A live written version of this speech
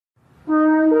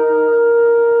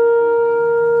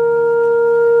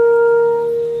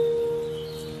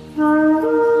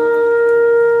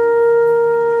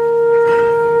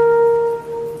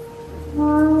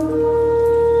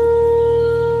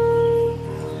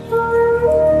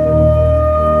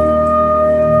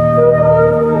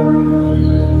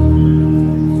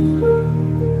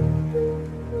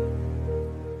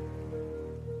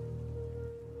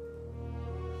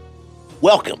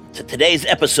Welcome to today's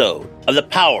episode of The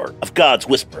Power of God's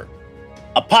Whisper,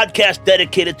 a podcast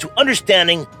dedicated to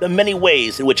understanding the many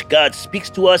ways in which God speaks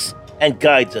to us and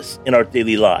guides us in our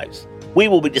daily lives. We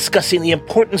will be discussing the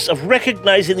importance of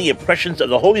recognizing the impressions of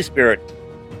the Holy Spirit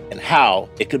and how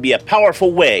it can be a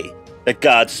powerful way that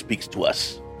God speaks to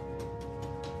us.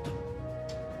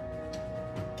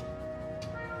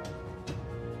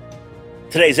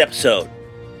 Today's episode,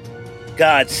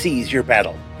 God sees your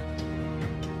battle.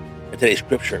 In today's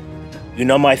scripture, you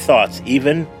know my thoughts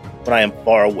even when I am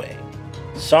far away.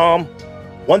 Psalm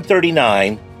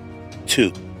 139,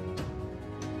 2.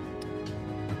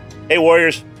 Hey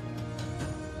warriors,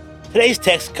 today's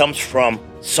text comes from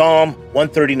Psalm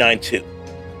 139, 2.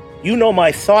 You know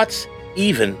my thoughts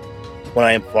even when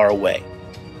I am far away.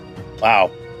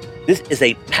 Wow, this is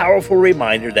a powerful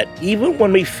reminder that even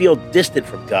when we feel distant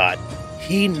from God,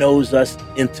 He knows us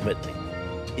intimately,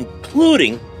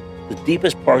 including the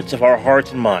deepest parts of our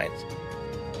hearts and minds.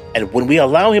 And when we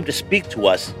allow Him to speak to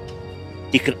us,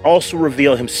 He can also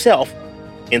reveal Himself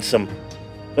in some,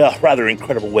 rather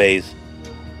incredible ways.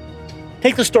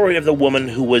 Take the story of the woman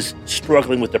who was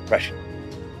struggling with depression.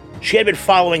 She had been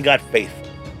following God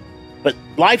faithfully, but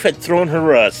life had thrown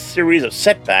her a series of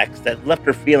setbacks that left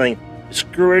her feeling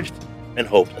discouraged and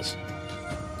hopeless.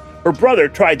 Her brother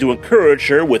tried to encourage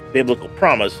her with biblical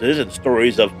promises and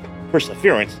stories of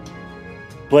perseverance,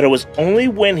 but it was only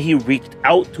when he reached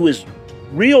out to his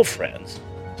real friends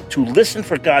to listen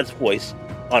for God's voice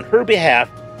on her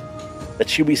behalf that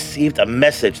she received a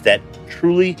message that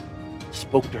truly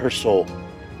spoke to her soul.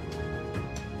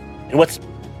 And what's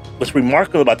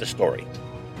remarkable about the story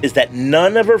is that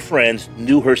none of her friends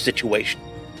knew her situation.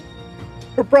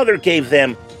 Her brother gave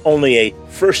them only a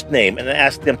first name and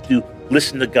asked them to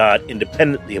listen to God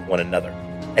independently of one another.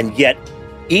 And yet,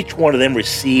 each one of them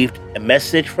received a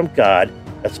message from God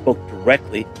that spoke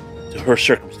directly to her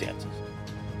circumstances.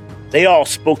 They all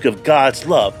spoke of God's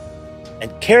love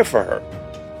and care for her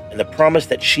and the promise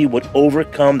that she would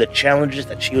overcome the challenges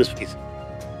that she was facing.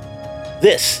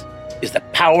 This is the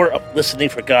power of listening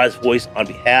for God's voice on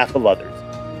behalf of others.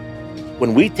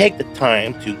 When we take the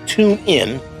time to tune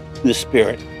in to the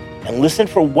Spirit and listen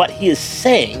for what He is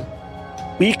saying,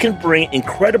 we can bring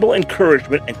incredible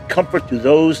encouragement and comfort to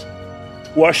those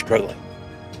who are struggling.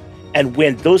 And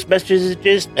when those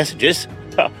messages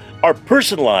are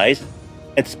personalized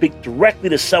and speak directly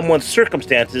to someone's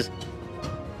circumstances,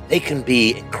 they can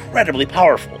be incredibly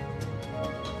powerful.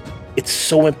 It's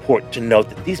so important to note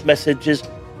that these messages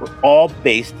were all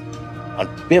based on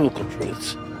biblical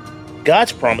truths.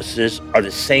 God's promises are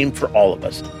the same for all of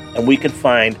us, and we can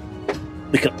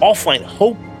all find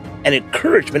hope and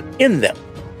encouragement in them.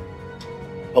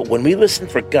 But when we listen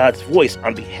for God's voice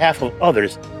on behalf of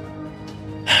others,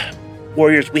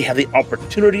 warriors, we have the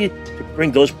opportunity to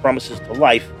bring those promises to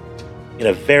life in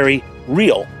a very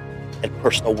real and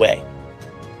personal way.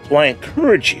 So I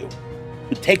encourage you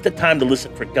to take the time to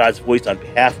listen for God's voice on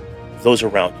behalf of those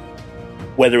around you.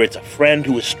 Whether it's a friend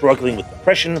who is struggling with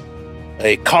depression,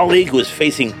 a colleague who is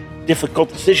facing difficult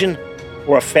decision,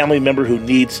 or a family member who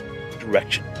needs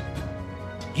direction.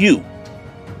 You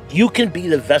can be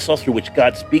the vessel through which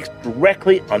God speaks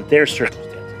directly on their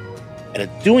circumstances. And in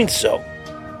doing so,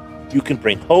 you can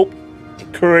bring hope,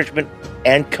 encouragement,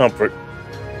 and comfort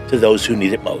to those who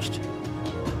need it most.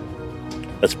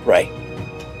 Let's pray.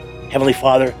 Heavenly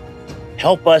Father,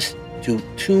 help us to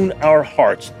tune our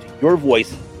hearts to your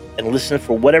voice and listen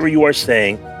for whatever you are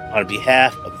saying on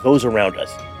behalf of those around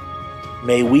us.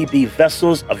 May we be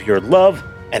vessels of your love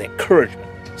and encouragement,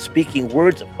 speaking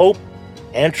words of hope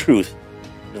and truth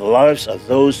in the lives of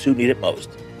those who need it most.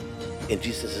 In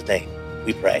Jesus' name,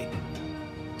 we pray.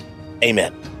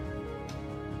 Amen.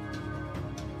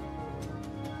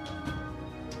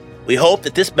 We hope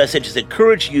that this message has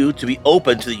encouraged you to be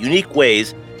open to the unique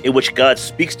ways in which God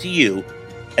speaks to you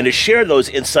and to share those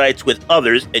insights with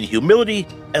others in humility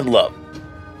and love.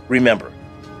 Remember,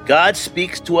 God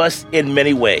speaks to us in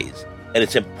many ways, and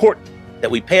it's important that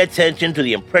we pay attention to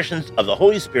the impressions of the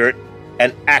Holy Spirit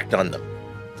and act on them.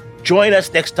 Join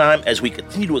us next time as we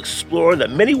continue to explore the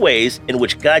many ways in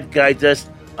which God guides us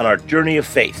on our journey of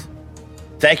faith.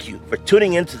 Thank you for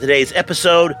tuning in to today's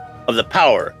episode of The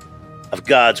Power of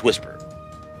God's Whisper.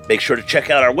 Make sure to check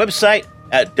out our website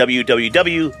at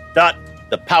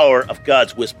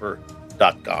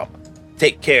www.thepowerofgodswhisper.com.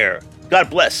 Take care, God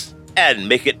bless, and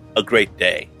make it a great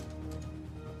day.